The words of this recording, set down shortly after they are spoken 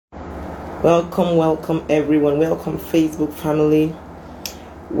Welcome everyone. Welcome Facebook family.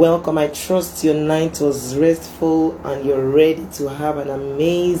 Welcome. I trust your night was restful and you're ready to have an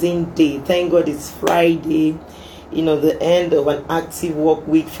amazing day. Thank God it's Friday. You know, the end of an active work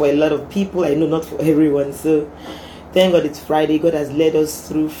week for a lot of people. I know not for everyone. So thank God it's Friday. God has led us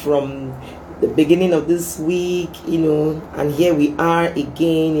through from the beginning of this week, you know, and here we are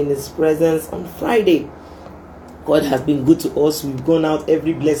again in His presence on Friday. God has been good to us. We've gone out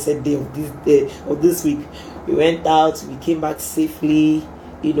every blessed day of this week. We went out, we came back safely.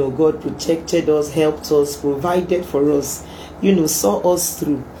 You know, God protected us, helped us, provided for us, you know, saw us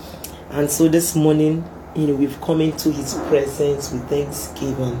through. And so this morning, you know, we've come into His presence with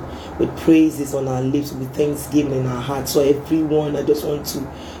thanksgiving, with praises on our lips, with thanksgiving in our hearts. So everyone, I just want to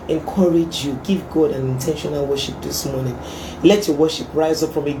encourage you, give God an intentional worship this morning. Let your worship rise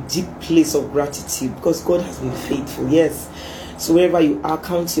up from a deep place of gratitude, because God has been faithful. Yes. So wherever you are,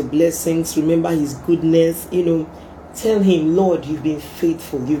 count your blessings, remember His goodness, you know. Tell Him, Lord, you've been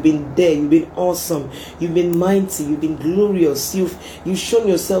faithful, you've been there, you've been awesome, you've been mighty, you've been glorious, you've shown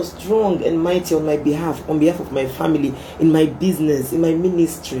yourself strong and mighty on my behalf, on behalf of my family, in my business, in my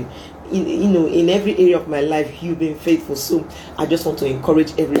ministry, in every area of my life. You've been faithful. So I just want to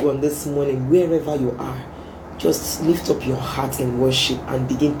encourage everyone this morning, wherever you are, just lift up your heart in worship and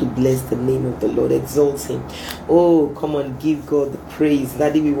begin to bless the name of the Lord. Exalt Him. Oh, come on, give God the praise.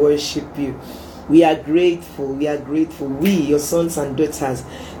 Daddy, we worship you. We are grateful. We are grateful. We, your sons and daughters,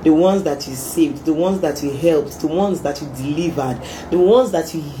 the ones that you saved, the ones that you helped, the ones that you delivered, the ones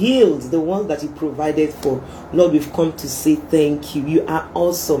that you healed, the ones that you provided for. Lord, we've come to say thank you. You are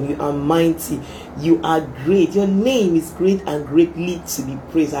awesome. You are mighty. You are great. Your name is great and greatly to be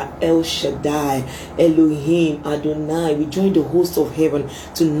praised. El Shaddai, Elohim, Adonai. We join the host of heaven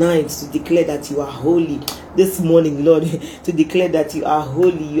tonight to declare that you are holy. This morning, Lord, to declare that you are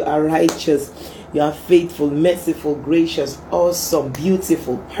holy, you are righteous, you are faithful, merciful, gracious, awesome,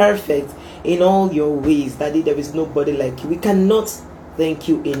 beautiful, perfect in all your ways. Daddy, there is nobody like you. We cannot thank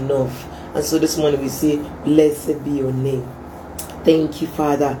you enough. And so this morning we say, blessed be your name. Thank you,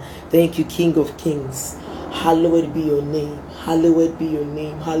 Father. Thank you, King of Kings. Hallowed be your name. Hallowed be your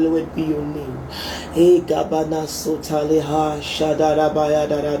name. Hallowed be your name. Hey, Gabana Sotaleha Shadarabaya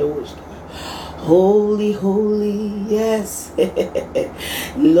Darados. Holy, holy, yes.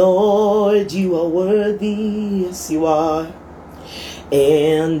 Lord, you are worthy, yes you are.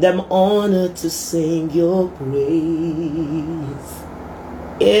 And I'm honored to sing your praise.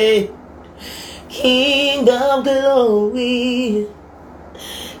 Yeah. King of glory,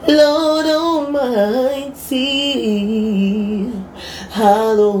 Lord Almighty,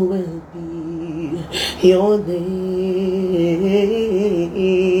 hallowed be your name.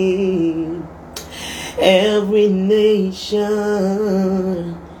 Every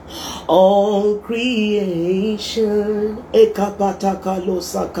nation, all creation,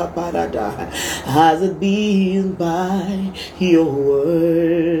 has been by your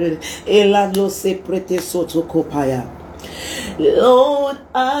word. Lord,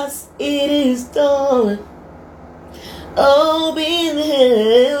 as it is done, oh, in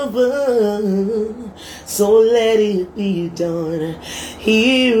heaven, so let it be done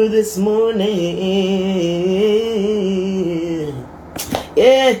here this morning.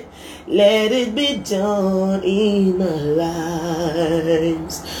 Yeah, let it be done in our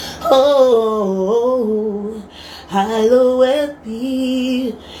lives. Oh, hallowed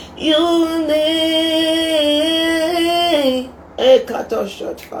be your name.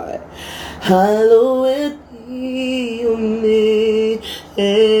 Hallowed be your name.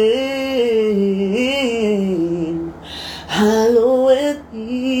 Hallowed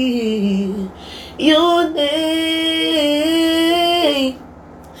be your name.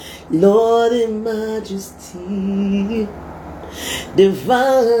 Lord in majesty,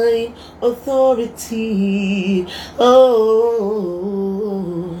 divine authority.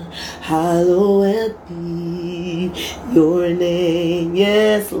 Oh, hallowed be your name.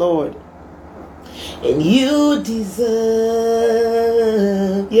 Yes, Lord. And you deserve,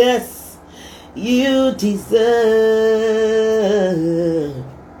 yes, you deserve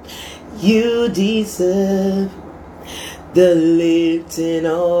the lifting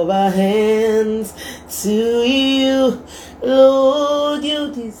of our hands to you. Lord,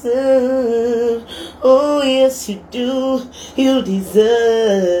 you deserve, oh yes you do, you deserve,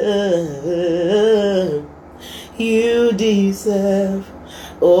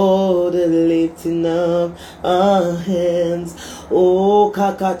 oh the lifting of our hands. Oh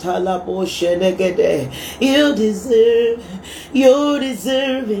kakatala poshenegede, you deserve, you're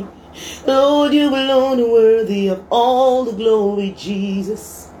deserving. Lord, you alone are worthy of all the glory,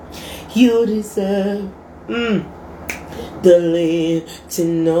 Jesus. You deserve the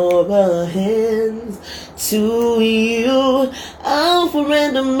lifting of our hands to you, Alpha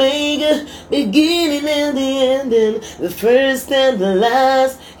and Omega, beginning and the ending, the first and the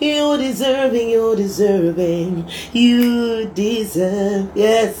last. You're deserving, you deserve,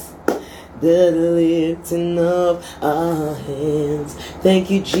 yes, the lifting of our hands. Thank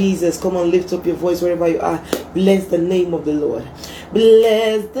you, Jesus. Come on, lift up your voice wherever you are. Bless the name of the Lord.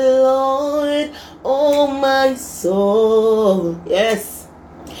 Bless the Lord, oh my soul. Yes.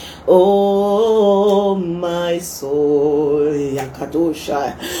 Oh my soul.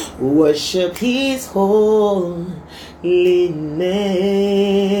 Yakadosha. Worship his holy name.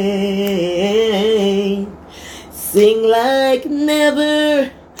 Sing like never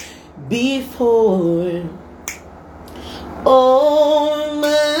before. Oh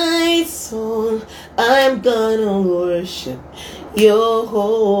my soul, I'm gonna worship your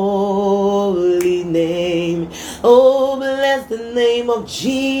holy name. Oh, bless the name of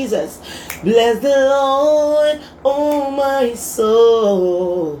Jesus. Bless the Lord, oh my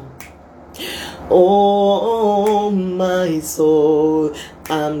soul. Oh my soul,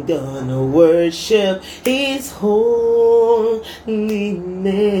 I'm gonna worship his holy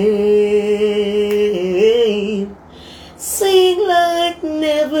name. Sing like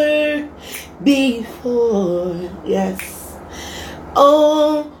never before. Yes.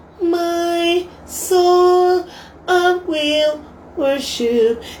 Oh my soul, I will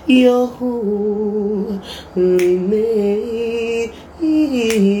worship your holy name.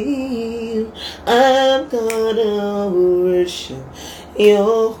 I'm gonna worship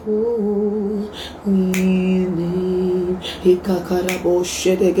your holy name.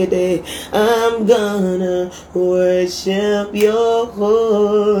 I'm gonna worship your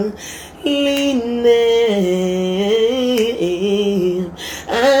holy name.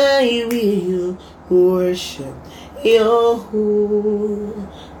 I will worship your holy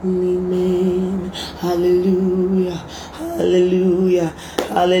name. Hallelujah, hallelujah,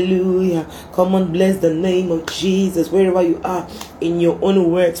 hallelujah. Come on, bless the name of Jesus wherever you are. In your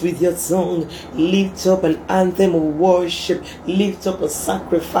own words, with your song, lift up an anthem of worship, lift up a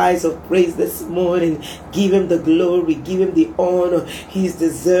sacrifice of praise this morning. Give him the glory, give him the honor. He's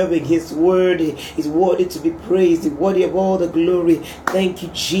deserving, he's worthy to be praised, he's worthy of all the glory. Thank you,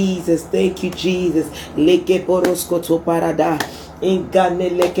 Jesus, thank you, Jesus. Leke poroskoto parada, ingane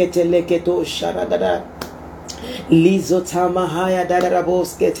lekete leketo sharadada.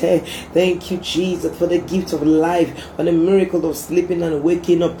 Thank you, Jesus, for the gift of life, for the miracle of sleeping and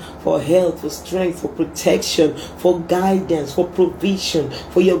waking up, for health, for strength, for protection, for guidance, for provision,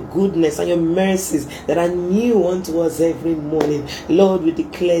 for your goodness and your mercies that are new unto us every morning. Lord, we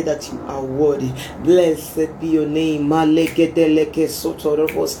declare that you are worthy. Blessed be your name.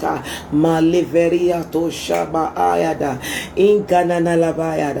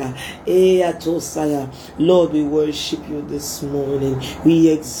 Lord, we worship you this morning. We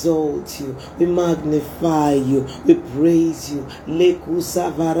exalt you. We magnify you. We praise you.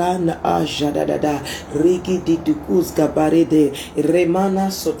 Lekusa varana ajadadada. Rigi didukus gabarede.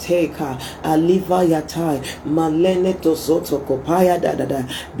 Remana soteka. Aliva yatai. Malene tosoto kopaya dadada.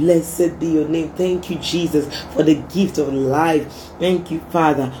 Blessed be your name. Thank you, Jesus, for the gift of life. Thank you,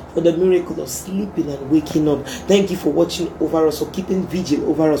 Father, for the miracle of sleeping and waking up. Thank you for watching over us, for keeping vigil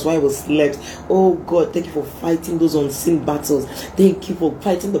over us while we slept. Oh God, thank you for fighting those unseen battles. Thank you for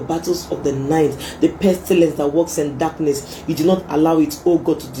fighting the battles of the night, the pestilence that works in darkness. You do not allow it, oh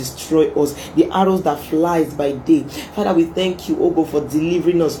God, to destroy us. The arrows that flies by day. Father, we thank you, oh God, for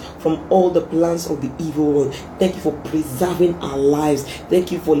delivering us from all the plans of the evil one. Thank you for preserving our lives.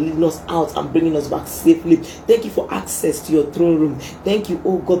 Thank you for leading us out and bringing us back safely. Thank you for access to your throne room. Thank you,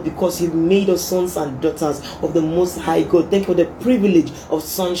 oh God, because you've made us sons and daughters of the Most High God. Thank you for the privilege of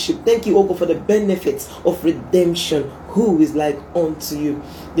sonship. Thank you, oh God, for the benefits of redemption. Who is like unto you?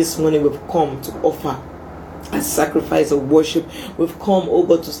 This morning we've come to offer a sacrifice of worship. We've come, oh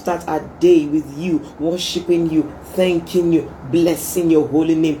God, to start our day with you, worshiping you, thanking you, blessing your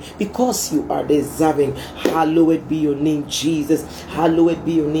holy name, because you are deserving. Hallowed be your name, Jesus. Hallowed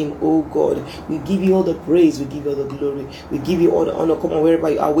be your name, oh God. We give you all the praise, we give you all the glory, we give you all the honor. Come on, wherever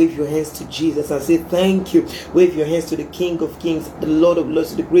you are, wave your hands to Jesus and say thank you. Wave your hands to the King of Kings, the Lord of Lords,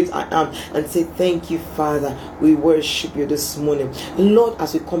 to the great I am, and say thank you, Father. We worship you this morning. Lord,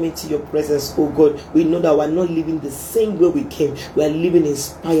 as we come into your presence, oh God, we know that we're not not living the same way we came. We are living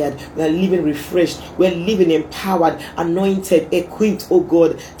inspired. We are living refreshed. We are living empowered, anointed, equipped, oh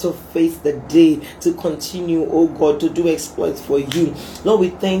God, to face the day, to continue, oh God, to do exploits for you. Lord, we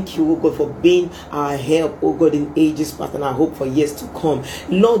thank you, oh God, for being our help, oh God, in ages past and our hope for years to come.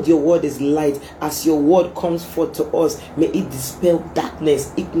 Lord, your word is light. As your word comes forth to us, may it dispel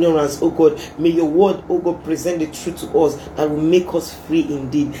darkness, ignorance, oh God. May your word, oh God, present the truth to us that will make us free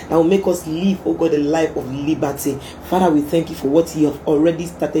indeed, that will make us live, oh God, a life of liberty. Father, we thank you for what you have already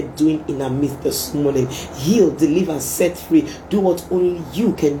started doing in our midst this morning. Heal, deliver, set free. Do what only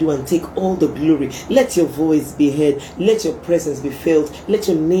you can do and take all the glory. Let your voice be heard. Let your presence be felt. Let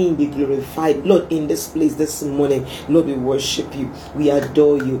your name be glorified. Lord, in this place this morning, Lord, we worship you. We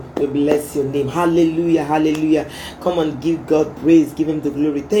adore you. We bless your name. Hallelujah, hallelujah. Come and give God praise. Give him the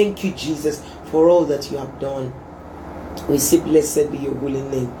glory. Thank you, Jesus, for all that you have done. We say, blessed be your holy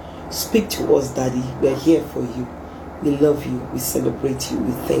name. Speak to us, Daddy. We are here for you. We love you. We celebrate you.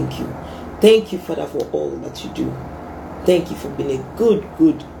 We thank you. Thank you, Father, for all that you do. Thank you for being a good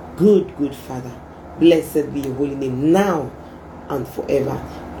Father. Blessed be your holy name now and forever.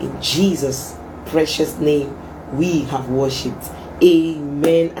 In Jesus' precious name, we have worshipped.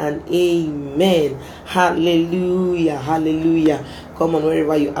 Amen and amen. Hallelujah, hallelujah. Come on,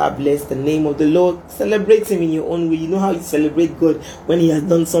 wherever you are, bless the name of the Lord. Celebrate him in your own way. You know how you celebrate God when he has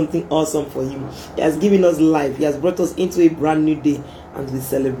done something awesome for you. He has given us life. He has brought us into a brand new day, and we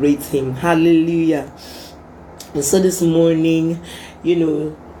celebrate him. Hallelujah. And so this morning,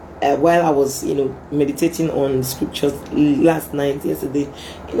 while I was, meditating on scriptures yesterday,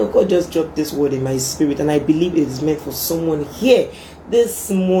 God just dropped this word in my spirit, and I believe it is meant for someone here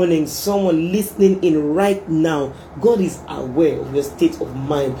this morning, someone listening in right now. God is aware of your state of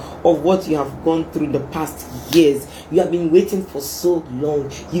mind, of what you have gone through in the past years. You have been waiting for so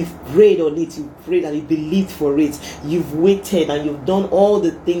long. You've prayed on it. You've prayed and you believed for it. You've waited and you've done all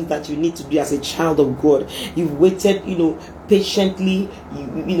the things that you need to do as a child of God. You've waited, patiently,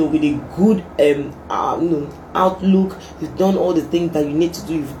 with a good outlook. You've done all the things that you need to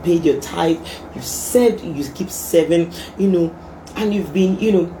do. You've paid your tithe. You've served. You keep serving. And you've been,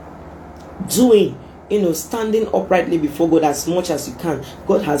 doing, standing uprightly before God as much as you can.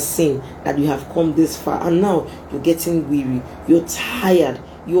 God has seen that you have come this far, and now you're getting weary. You're tired.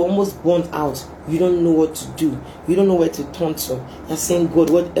 You're almost burnt out. You don't know what to do. You don't know where to turn to. You're saying, God,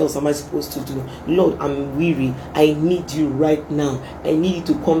 what else am I supposed to do? Lord, I'm weary. I need you right now. I need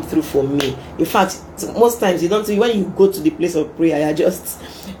you to come through for me. In fact, most times you don't see, when you go to the place of prayer, you're just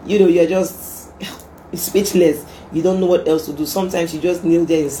speechless. You don't know what else to do. Sometimes you just kneel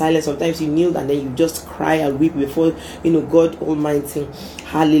there in silence. Sometimes you kneel and then you just cry and weep before God Almighty.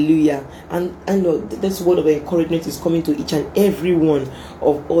 Hallelujah. And this word of encouragement is coming to each and every one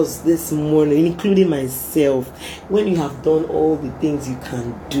of us this morning, including myself. When you have done all the things you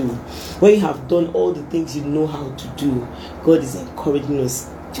can do, when you have done all the things you know how to do, God is encouraging us.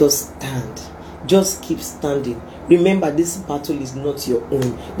 Just stand. Just keep standing. Remember, this battle is not your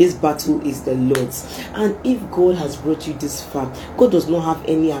own. This battle is the Lord's. And if God has brought you this far, God does not have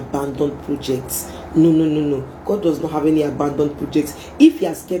any abandoned projects. No. God does not have any abandoned projects. If he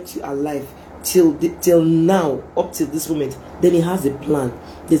has kept you alive till now, up till this moment, then he has a plan.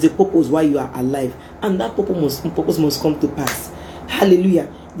 There's a purpose why you are alive. And that purpose must come to pass.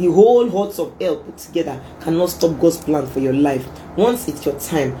 Hallelujah. The whole hordes of hell put together cannot stop God's plan for your life. Once it's your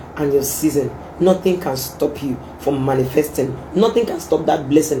time and your season, nothing can stop you from manifesting. Nothing can stop that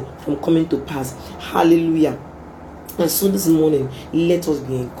blessing from coming to pass. Hallelujah. And so this morning, let us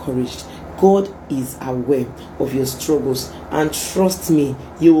be encouraged. God is aware of your struggles, and trust me,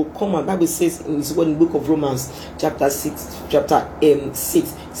 you will come. And Bible says in His word in the book of Romans, chapter 6,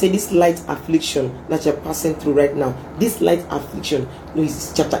 say this light affliction that you're passing through right now, this light affliction,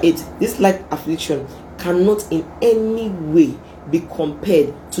 it's chapter 8, this light affliction cannot in any way be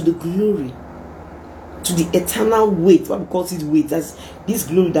compared to the glory, to the eternal weight. What we call it weight, that's this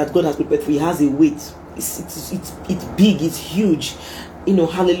glory that God has prepared for you. Has a weight. It's big, it's huge,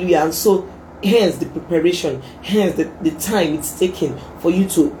 hallelujah. And so hence the preparation, hence the time it's taken for you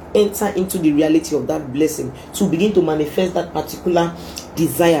to enter into the reality of that blessing, to begin to manifest that particular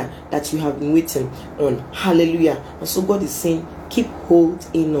desire that you have been waiting on. Hallelujah. And so God is saying, keep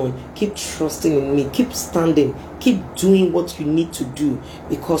holding on, keep trusting in me, keep standing, keep doing what you need to do,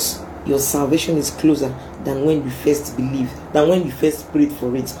 because your salvation is closer than when you first believed, than when you first prayed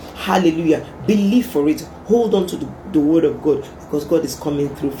for it. Hallelujah. Believe for it. Hold on to the word of God, because God is coming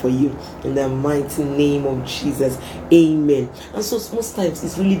through for you in the mighty name of Jesus. Amen. And so most times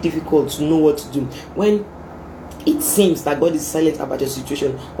it's really difficult to know what to do when it seems that God is silent about your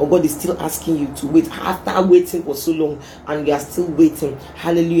situation, or God is still asking you to wait after waiting for so long, and you are still waiting.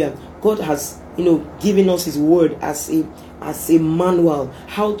 Hallelujah. God has, given us his word as a manual,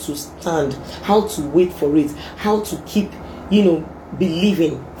 how to stand, how to wait for it, how to keep,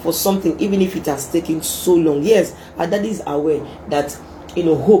 believing for something, even if it has taken so long. Yes, our daddy is aware that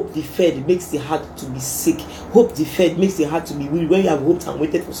hope deferred makes the heart to be sick. Hope deferred makes the heart to be weary. When you have hoped and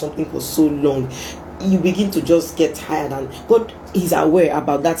waited for something for so long, you begin to just get tired, and God is aware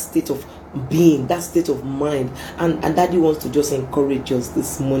about that state of being, that state of mind, and daddy wants to just encourage us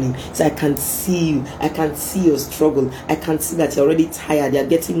this morning. So I can see you, I can see your struggle, I can see that you're already tired, you're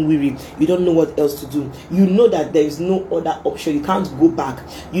getting weary, you don't know what else to do, you know that there is no other option, you can't go back,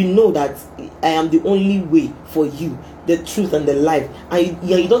 you know that I am the only way for you, the truth and the life, and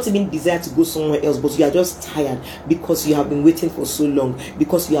you don't even desire to go somewhere else, but you are just tired because you have been waiting for so long,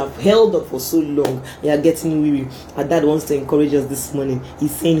 because you have held up for so long, you are getting weary. And Dad wants to encourage us this morning.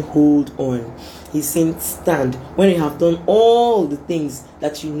 He's saying hold on, he's saying stand. When you have done all the things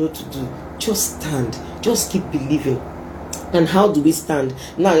that you know to do, just stand, just keep believing. And how do we stand?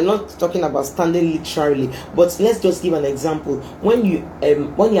 Now, I'm not talking about standing literally, but let's just give an example. When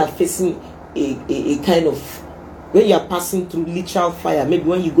you are facing a kind of, when you are passing through literal fire, maybe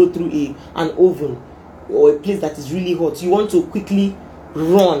when you go through an oven or a place that is really hot, you want to quickly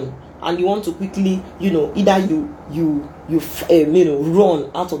run, and you want to quickly, either you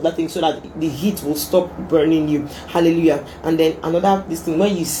run out of that thing so that the heat will stop burning you. Hallelujah. And then another this thing,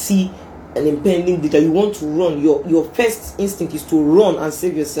 when you see an impending danger, you want to run. Your first instinct is to run and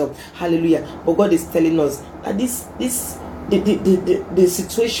save yourself. Hallelujah. But God is telling us that the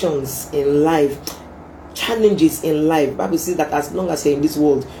situations in life, challenges in life, Bible says that as long as you're in this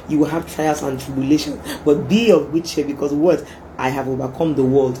world, you will have trials and tribulations, but be of good cheer, because what? I have overcome the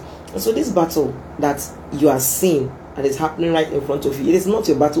world. And so this battle that you are seeing and is happening right in front of you, it is not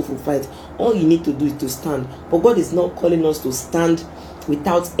your battle for fight. All you need to do is to stand. But God is not calling us to stand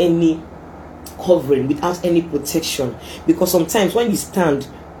without any covering, without any protection, because sometimes when you stand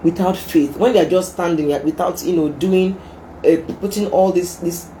without faith, when they are just standing without doing putting all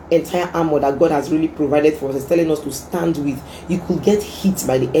this entire armor that God has really provided for us, is telling us to stand with, you could get hit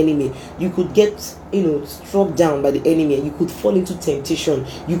by the enemy, you could get struck down by the enemy, you could fall into temptation,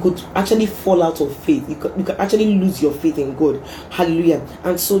 you could actually fall out of faith, you could actually lose your faith in God. Hallelujah.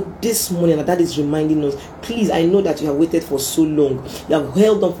 And so this morning, that is reminding us, please, I know that you have waited for so long, you have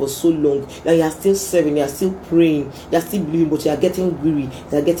held on for so long, that you are still serving, you are still praying, you are still believing, but you are getting weary,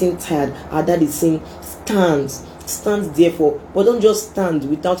 you are getting tired. Our dad is saying, stand therefore, but don't just stand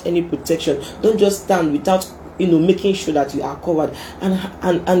without any protection, don't just stand without making sure that you are covered,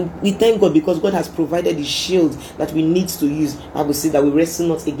 and we thank God because God has provided the shield that we need to use. I will say that we wrestle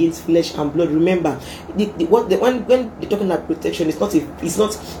not against flesh and blood. Remember, when they're talking about protection, it's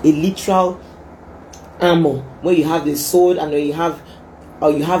not a literal armor where you have the sword and you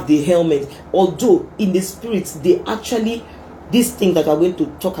have the helmet, although in the spirit they actually, these things that we're going to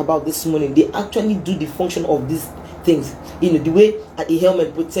talk about this morning, they actually do the function of these things. The way a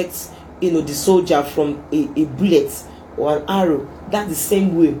helmet protects the soldier from a bullet or an arrow, that's the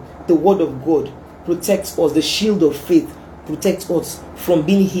same way the word of God protects us. The shield of faith protects us from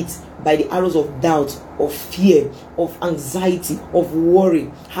being hit by the arrows of doubt, of fear, of anxiety, of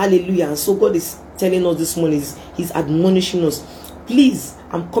worry. Hallelujah. And so God is telling us this morning, he's admonishing us, please,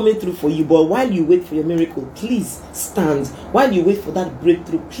 I'm coming through for you, but while you wait for your miracle, please stand. While you wait for that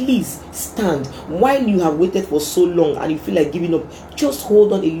breakthrough, please stand. While you have waited for so long and you feel like giving up, just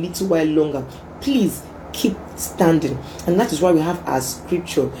hold on a little while longer. Please keep standing. And that is why we have our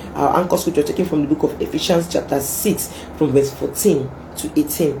scripture, our anchor scripture, taken from the book of Ephesians chapter 6 from verse 14 to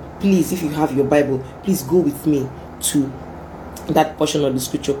 18. Please, if you have your Bible, please go with me to that portion of the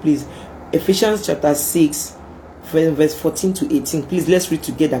scripture, please. Ephesians chapter 6 verse 14 to 18. Please, let's read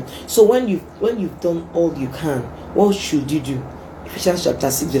together. So when you've done all you can, what should you do? Ephesians chapter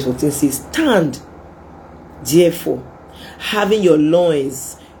 6 verse 14 says, stand therefore, having your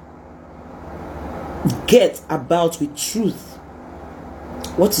loins get about with truth.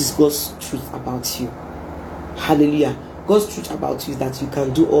 What is God's truth about you? Hallelujah. God's truth about you is that you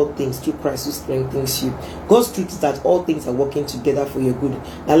can do all things through Christ who strengthens you. God's truth is that all things are working together for your good.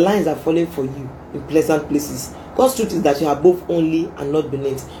 That lines are falling for you in pleasant places. God's truth is that you are both only and not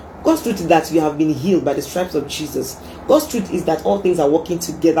beneath. God's truth is that you have been healed by the stripes of Jesus. God's truth is that all things are working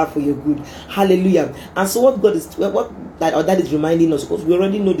together for your good. Hallelujah. And so that is reminding us, because we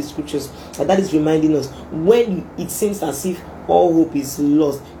already know the scriptures, that is reminding us, when it seems as if all hope is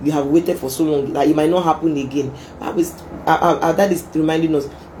lost. You have waited for so long that it might not happen again. That is reminding us,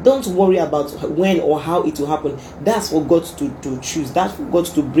 don't worry about when or how it will happen. That's for God to choose. That's for God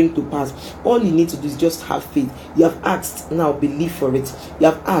to bring to pass. All you need to do is just have faith. You have asked, now believe for it. You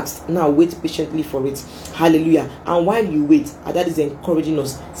have asked, now wait patiently for it. Hallelujah. And while you wait, that is encouraging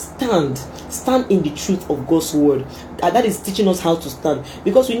us, stand in the truth of God's word. That is teaching us how to stand,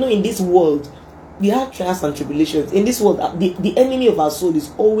 because we know in this world we have trials and tribulations. In this world, the enemy of our soul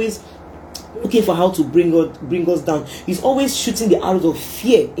is always looking for how to bring us down. He's always shooting the arrows of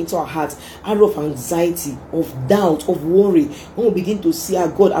fear into our hearts, arrow of anxiety, of doubt, of worry. When we begin to see,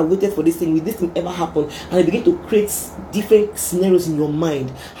 God, I waited for this thing, will this thing ever happen? And I begin to create different scenarios in your mind.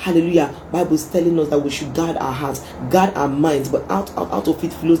 Hallelujah. Bible is telling us that we should guard our hearts, guard our minds, but out of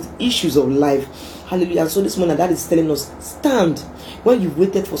it flows the issues of life. Hallelujah. And so this morning, that is telling us, stand. When you've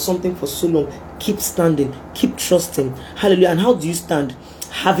waited for something for so long, keep standing, keep trusting. Hallelujah. And how do you stand?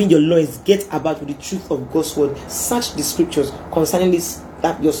 Having your loins get about with the truth of God's word. Search the scriptures concerning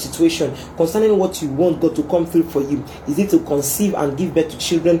your situation, concerning what you want God to come through for you. Is it to conceive and give birth to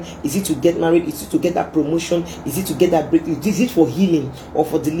children? Is it to get married? Is it to get that promotion? Is it to get that breakthrough? Is it for healing or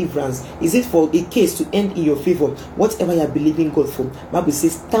for deliverance? Is it for a case to end in your favor? Whatever you are believing God for, Bible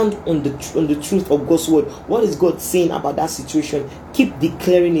says, stand on the truth of God's word. What is God saying about that situation? Keep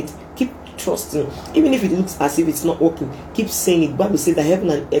declaring it. Keep trusting, even if it looks as if it's not working. Keep saying it. Bible says that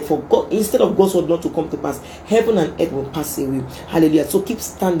heaven and earth, for God, instead of God's word not to come to pass, heaven and earth will pass away. Hallelujah. So keep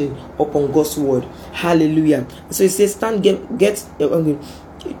standing upon God's word. Hallelujah. So it says, stand,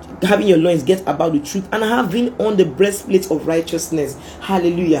 having your loins get about the truth, and having on the breastplate of righteousness.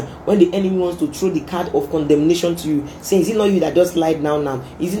 Hallelujah. When the enemy wants to throw the card of condemnation to you, saying, is it not you that just lied now?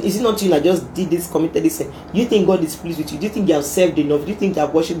 Is it not you that just did this, committed this? Do you think God is pleased with you? Do you think you have served enough? Do you think you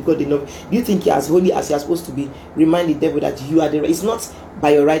have worshipped God enough? Do you think you're as holy as you're supposed to be? Remind the devil that you are it's not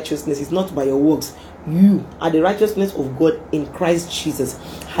by your righteousness, it's not by your works. You are the righteousness of God in Christ Jesus.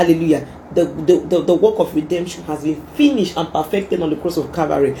 Hallelujah. The work of redemption has been finished and perfected on the cross of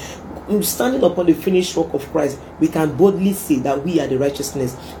Calvary. Standing upon the finished work of Christ, we can boldly say that we are the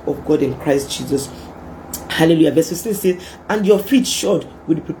righteousness of God in Christ Jesus. Hallelujah. Verse 16 says, and your feet shod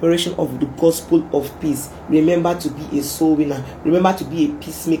with the preparation of the gospel of peace. Remember to be a soul winner. Remember to be a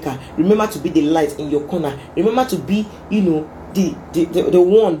peacemaker. Remember to be the light in your corner. Remember to be,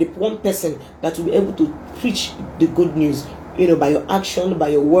 the one person that will be able to preach the good news. By your action, by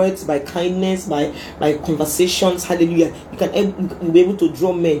your words, by kindness, by conversations. Hallelujah. You'll be able to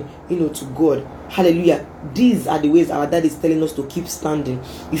draw men, to God. Hallelujah. These are the ways our dad is telling us to keep standing.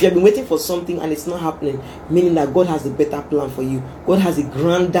 If you have been waiting for something and it's not happening, meaning that God has a better plan for you. God has a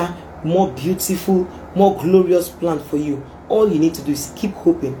grander, more beautiful, more glorious plan for you. All you need to do is keep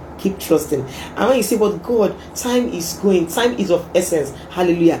hoping, keep trusting. And when you say, but God, time is going, time is of essence.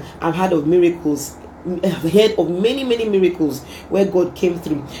 Hallelujah. I've heard of miracles. I've heard of many miracles where God came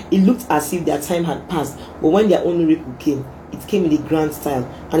through. It looked as if their time had passed, but when their own miracle came, it came in the grand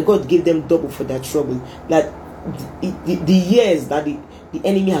style, and God gave them double for their trouble. That the years that the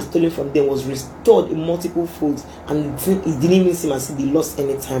enemy has stolen from them was restored in multiple folds, and it didn't even seem as if they lost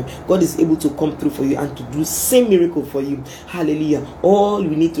any time. God is able to come through for you and to do same miracle for you. Hallelujah. All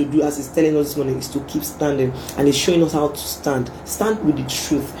we need to do, as he's telling us this morning, is to keep standing, and he's showing us how to stand with the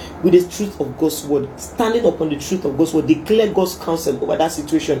truth of God's word. Standing upon the truth of God's word. Declare God's counsel over that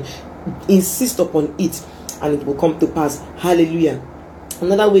situation. Insist upon it, and it will come to pass. Hallelujah.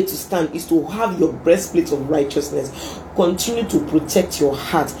 Another way to stand is to have your breastplate of righteousness. Continue to protect your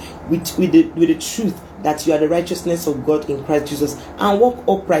heart with the truth that you are the righteousness of God in Christ Jesus, and walk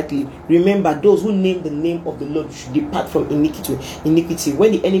uprightly. Remember, those who name the name of the Lord should depart from iniquity.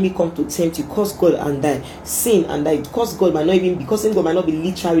 When the enemy comes to tempt you, curse God and die. Sin and die. Curse God might not even be, cursing God might not be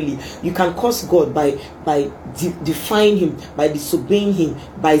literally. You can curse God by defying him, by disobeying him,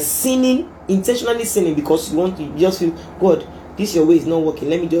 by sinning, intentionally sinning, because you just feel, God, this your way is not working,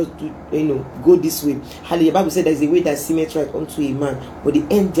 let me just go this way. Hallelujah. The Bible said there is a way that seemeth right unto a man, but the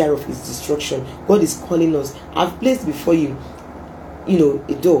end thereof is destruction. God is calling us. I've placed before you,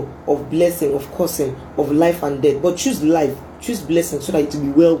 a door of blessing, of cursing, of life and death. But choose life, choose blessing, so that it will be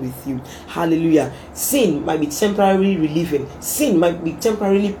well with you. Hallelujah. Sin might be temporarily relieving, sin might be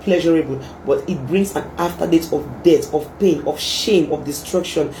temporarily pleasurable, but it brings an aftertaste of death, of pain, of shame, of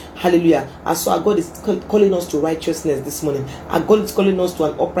destruction. Hallelujah. And so our God is calling us to righteousness this morning. Our God is calling us to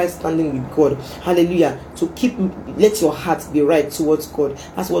an upright standing with God. Hallelujah. To let your heart be right towards God.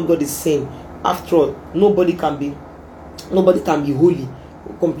 That's what God is saying. After all, nobody can be holy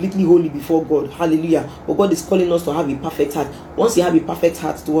completely holy before God. Hallelujah. But God is calling us to have a perfect heart. Once you have a perfect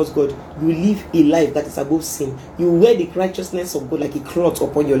heart towards God, you will live a life that is above sin. You wear the righteousness of God like a cloth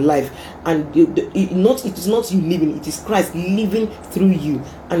upon your life, and it is not you living, it is Christ living through you,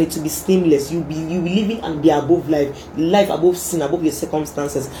 and it will be stainless. You will be living and be above life above sin, above your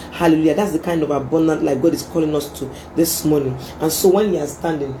circumstances. Hallelujah. That's the kind of abundant life God is calling us to this morning. And so when you are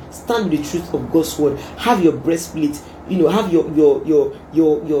standing, stand with the truth of God's word. Have your breastplate, have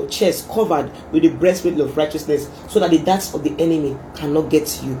your chest covered with the breastplate of righteousness, so that the darts of the enemy cannot get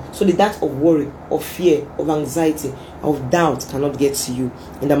to you. So the darts of worry, of fear, of anxiety, of doubt cannot get to you.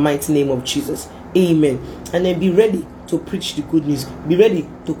 In the mighty name of Jesus. Amen. And then be ready to preach the good news. Be ready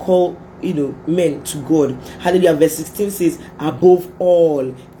to call men to God. Hallelujah. Verse 16 says, above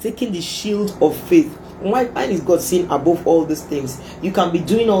all, taking the shield of faith. Why is God saying above all these things? You can be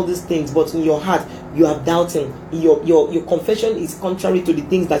doing all these things, but in your heart you are doubting. Your confession is contrary to the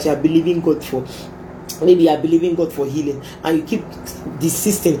things that you are believing God for. Maybe you are believing God for healing, and you keep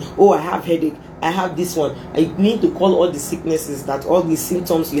desisting. Oh, I have headache, I have this one. I need to call all the sicknesses, that all the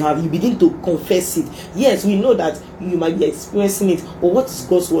symptoms you have, you begin to confess it. Yes, we know that you might be experiencing it, but what is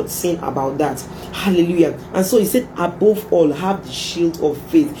God's word saying about that? Hallelujah. And so he said, above all, have the shield of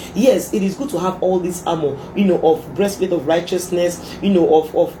faith. Yes, it is good to have all this armor, of breastplate of righteousness,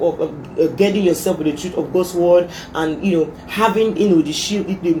 of getting yourself with the truth of God's word, and having the shield,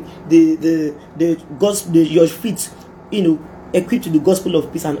 the gospel, your feet, equipped to the gospel of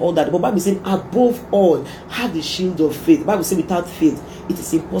peace and all that. But the Bible says, above all, have the shield of faith. The Bible says, without faith, it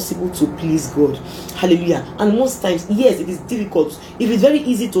is impossible to please God. Hallelujah. And most times, yes, it is difficult. It is very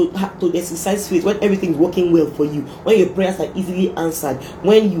easy to exercise faith when everything is working well for you, when your prayers are easily answered,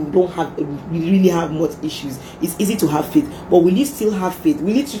 when you really have much issues. It's easy to have faith. But will you still have faith?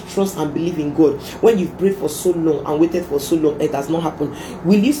 Will you still trust and believe in God when you've prayed for so long and waited for so long, it has not happened?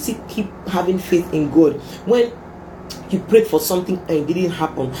 Will you still keep having faith in God when you prayed for something and it didn't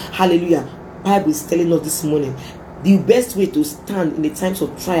happen? Hallelujah. Bible is telling us this morning, the best way to stand in the times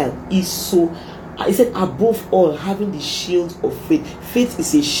of trial is he said, above all, having the shield of faith. Faith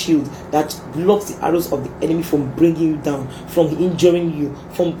is a shield that blocks the arrows of the enemy from bringing you down, from injuring you,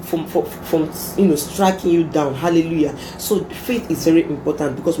 from striking you down. Hallelujah. So faith is very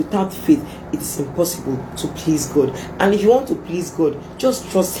important, because without faith, it is impossible to please God. And if you want to please God, just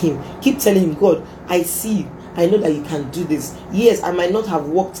trust him. Keep telling him, God, I see you. I know that you can do this. Yes, I might not have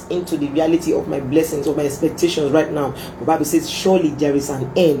walked into the reality of my blessings or my expectations right now. The Bible says, surely there is an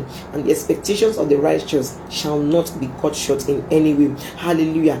end, and the expectations of the righteous shall not be cut short in any way.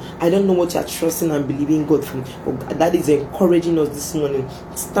 Hallelujah. I don't know what you are trusting and believing God for, but that is encouraging us this morning.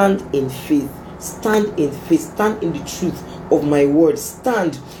 Stand in faith. Stand in faith. Stand in the truth of my word.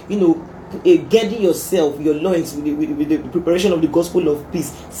 Stand, getting yourself, your loins with the preparation of the gospel of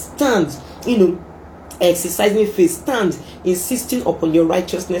peace. Stand, exercising faith. Stand, insisting upon your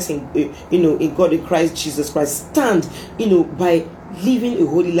righteousness in God, in Christ Jesus Christ. Stand, by living a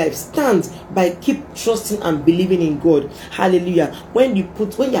holy life. Stand by keep trusting and believing in God. Hallelujah. When you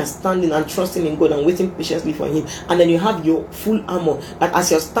are standing and trusting in God and waiting patiently for him, and then you have your full armor, that as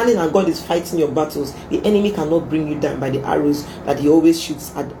you're standing and God is fighting your battles, the enemy cannot bring you down by the arrows that he always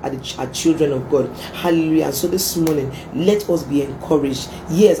shoots at children of God. Hallelujah. And so this morning, let us be encouraged.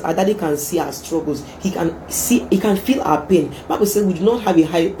 Yes, our daddy can see our struggles. He can feel our pain. Bible says we do not have a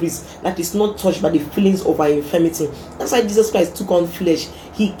high priest that is not touched by the feelings of our infirmity. That's why Jesus Christ took on flesh.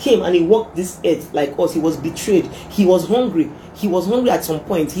 He came and he walked this earth like us. He was betrayed. He was hungry. He was hungry at some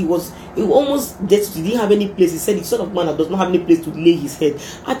point. He almost destitute. He didn't have any place. He said, the Son of Man that does not have any place to lay his head.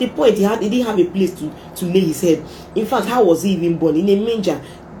 At the point, he didn't have a place to lay his head. In fact, how was he even born? In a manger.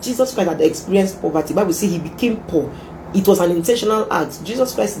 Jesus Christ had experienced poverty. The Bible says he became poor. It was an intentional act.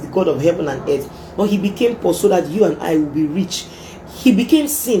 Jesus Christ is the God of heaven and earth. But he became poor so that you and I will be rich. He became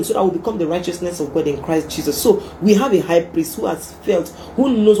sin so that we become the righteousness of God in Christ Jesus. So we have a high priest who has felt,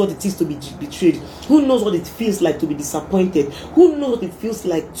 who knows what it is to be betrayed, who knows what it feels like to be disappointed, who knows what it feels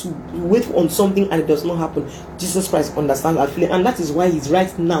like to wait on something and it does not happen. Jesus Christ understands that feeling, and that is why he's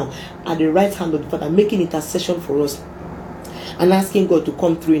right now at the right hand of the Father, making intercession for us and asking God to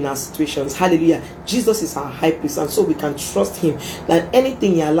come through in our situations. Hallelujah. Jesus is our high priest, and so we can trust him that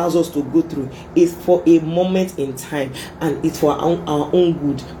anything he allows us to go through is for a moment in time, and it's for our own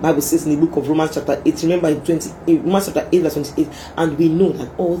good. Bible says in the book of Romans chapter 8, remember in Romans chapter 8 verse 28, and we know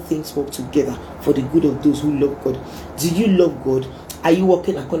that all things work together for the good of those who love God. Do you love God? Are you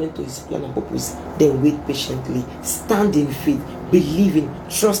walking according to his plan and purpose? Then wait patiently. Stand in faith, believing,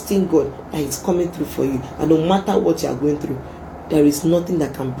 trusting God that it's coming through for you. And no matter what you are going through, there is nothing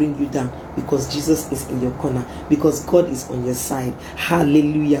that can bring you down, because Jesus is in your corner, because God is on your side.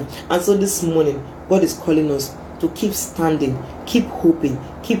 Hallelujah. And so this morning, God is calling us to keep standing, keep hoping,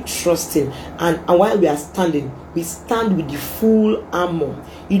 keep trusting. And while we are standing, we stand with the full armor,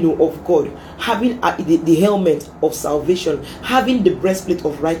 of God, having the helmet of salvation, having the breastplate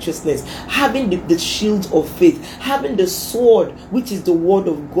of righteousness, having the shield of faith, having the sword, which is the word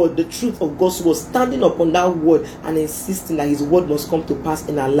of God, the truth of God's word, standing upon that word and insisting that his word must come to pass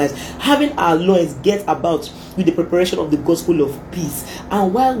in our lives, having our loins get about with the preparation of the gospel of peace.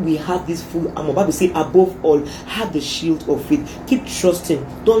 And while we have this full armor, Bible says, above all, have the shield of faith. Keep trusting.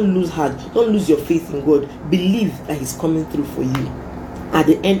 Don't lose heart. Don't lose your faith in God. Believe that he's coming through for you. At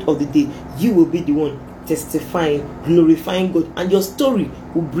the end of the day, you will be the one testifying, glorifying God, and your story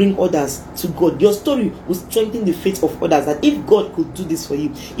will bring others to God. Your story will strengthen the faith of others, that if God could do this for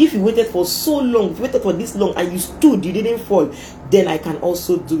you, if you waited for so long, if you waited for this long and you stood, you didn't fall, then I can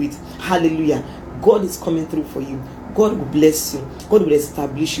also do it. Hallelujah. God is coming through for you. God will bless you. God will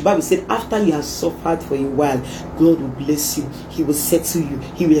establish you. Bible said, after you have suffered for a while, God will bless you. He will settle you.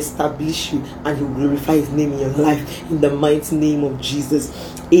 He will establish you, and he will glorify his name in your life, in the mighty name of Jesus.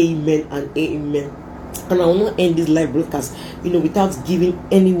 Amen and amen. And I will not end this live broadcast, without giving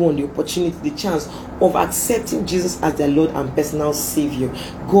anyone the opportunity, the chance of accepting Jesus as their Lord and personal Savior.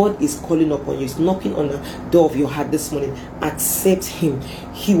 God is calling upon you. He's knocking on the door of your heart this morning. Accept him.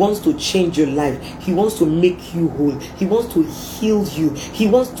 He wants to change your life. He wants to make you whole. He wants to heal you. He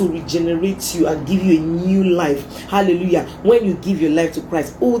wants to regenerate you and give you a new life. Hallelujah. When you give your life to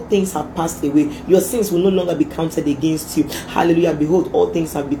Christ, all things have passed away. Your sins will no longer be counted against you. Hallelujah. Behold, all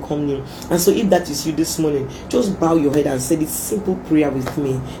things have become new. And so if that is you this morning, just bow your head and say this simple prayer with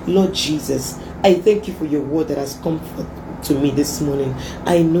me. Lord Jesus, I thank you for your word that has come to me this morning.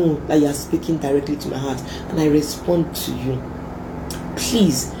 I know that you are speaking directly to my heart, and I respond to you.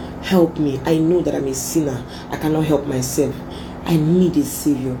 Please help me. I know that I'm a sinner. I cannot help myself. I need a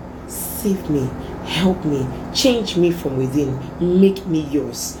Savior. Save me. Help me. Change me from within. Make me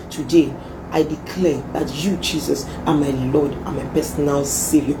yours. Today, I declare that you, Jesus, are my Lord and my personal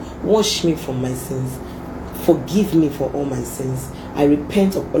Savior. Wash me from my sins. Forgive me for all my sins. I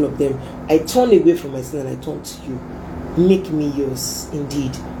repent of all of them. I turn away from my sin and I turn to you. Make me yours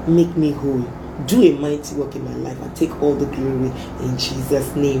indeed. Make me whole. Do a mighty work in my life and take all the glory in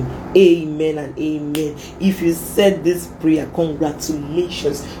Jesus' name. Amen and amen. If you said this prayer,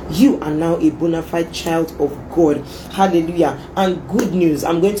 congratulations. You are now a bona fide child of God. Hallelujah. And good news,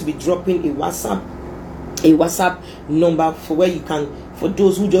 I'm going to be dropping a WhatsApp number for where you can, for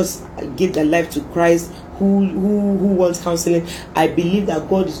those who just give their life to Christ, who wants counseling. I believe that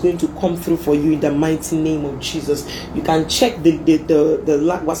God is going to come through for you in the mighty name of Jesus. You can check the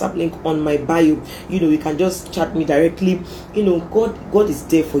WhatsApp link on my bio. You can just chat me directly. God is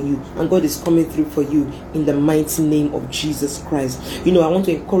there for you, and God is coming through for you in the mighty name of Jesus Christ. I want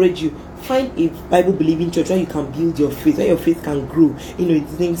to encourage you. Find a Bible believing church where you can build your faith, where your faith can grow, the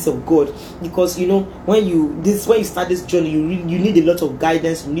things of God. Because when you start this journey, you need a lot of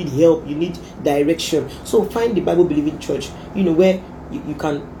guidance, you need help, you need direction. So find the Bible believing church, where you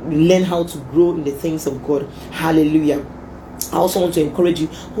can learn how to grow in the things of God. Hallelujah. I also want to encourage you,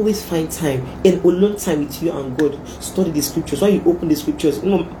 always find time, and alone time with you and God. Study the scriptures. When you open the scriptures,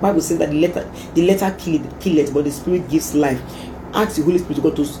 Bible says that the letter kill it, but the spirit gives life. Ask the Holy Spirit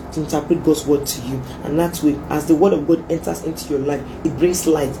God to interpret God's word to you, and that way, as the word of God enters into your life, it brings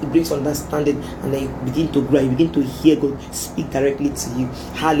light, it brings understanding, and then you begin to grow, you begin to hear God speak directly to you.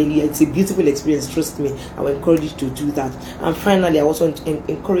 Hallelujah. It's a beautiful experience, trust me. I will encourage you to do that. And finally, I also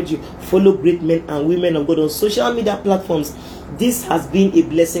encourage you, follow great men and women of God on social media platforms. This has been a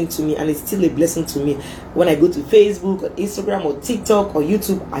blessing to me, and it's still a blessing to me. When I go to Facebook or Instagram or TikTok or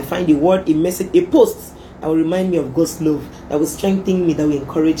YouTube, I find a word, a message, a post that will remind me of God's love, that will strengthen me, that will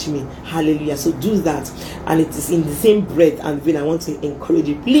encourage me. Hallelujah. So do that. And it is in the same breath and vein, I want to encourage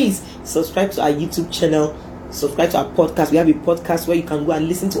you. Please subscribe to our YouTube channel. Subscribe to our podcast. We have a podcast where you can go and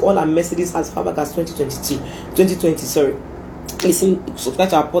listen to all our messages as far back as 2020. Subscribe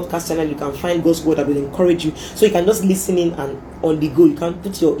to our podcast channel. You can find God's word that will encourage you, so you can just listen in and on the go. You can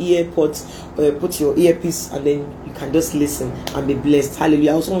put your earpods, put your earpiece, and then you can just listen and be blessed.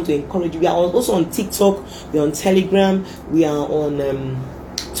 Hallelujah. I also want to encourage you. We are also on TikTok, we are on Telegram, we are on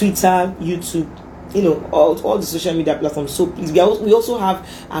Twitter, YouTube, all the social media platforms. So please, we also have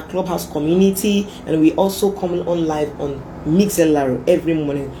our Clubhouse community, and we also come on live on Mixlr every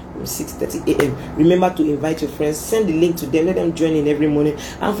morning from 6:30 a.m. Remember to invite your friends, send the link to them, let them join in every morning.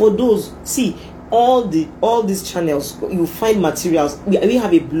 And for those, all these channels, you find materials. We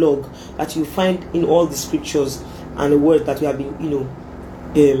have a blog that you find in all the scriptures. and the word that we have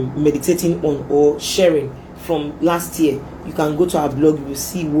been, meditating on or sharing from last year, you can go to our blog. You will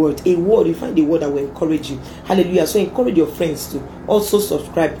see a word. You find a word that will encourage you. Hallelujah. So encourage your friends to also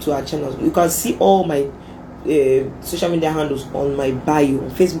subscribe to our channel. You can see all my social media handles on my bio on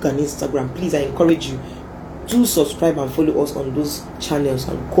Facebook and Instagram. Please, I encourage you to subscribe and follow us on those channels,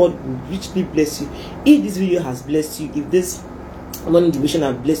 and God will richly bless you. If this video has blessed you, if this morning devotion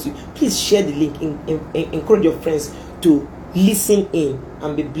has blessed you, please share the link. Encourage your friends to listen in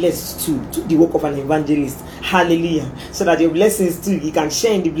and be blessed too, to the work of an evangelist. Hallelujah. So that your blessings too, you can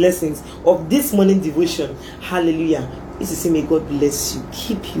share in the blessings of this morning devotion. Hallelujah. This is saying, may God bless you,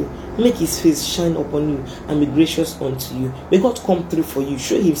 keep you, make his face shine upon you, and be gracious unto you. May God come through for you,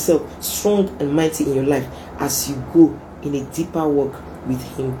 show himself strong and mighty in your life as you go in a deeper walk with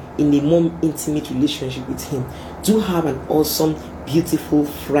him, in a more intimate relationship with him. Do have an awesome, beautiful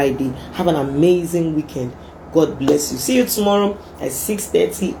Friday. Have an amazing weekend. God bless you. See you tomorrow at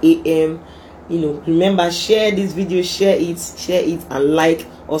 6:30 a.m. Remember, share this video, share it, and like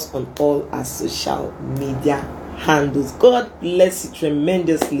us on all our social media handles. God bless you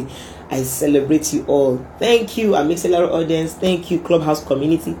tremendously. I celebrate you all. Thank you, our Mixlr audience. Thank you, Clubhouse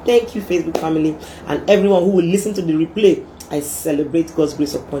community. Thank you, Facebook family, and everyone who will listen to the replay. I celebrate God's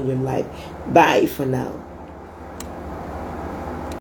grace upon your life. Bye for now.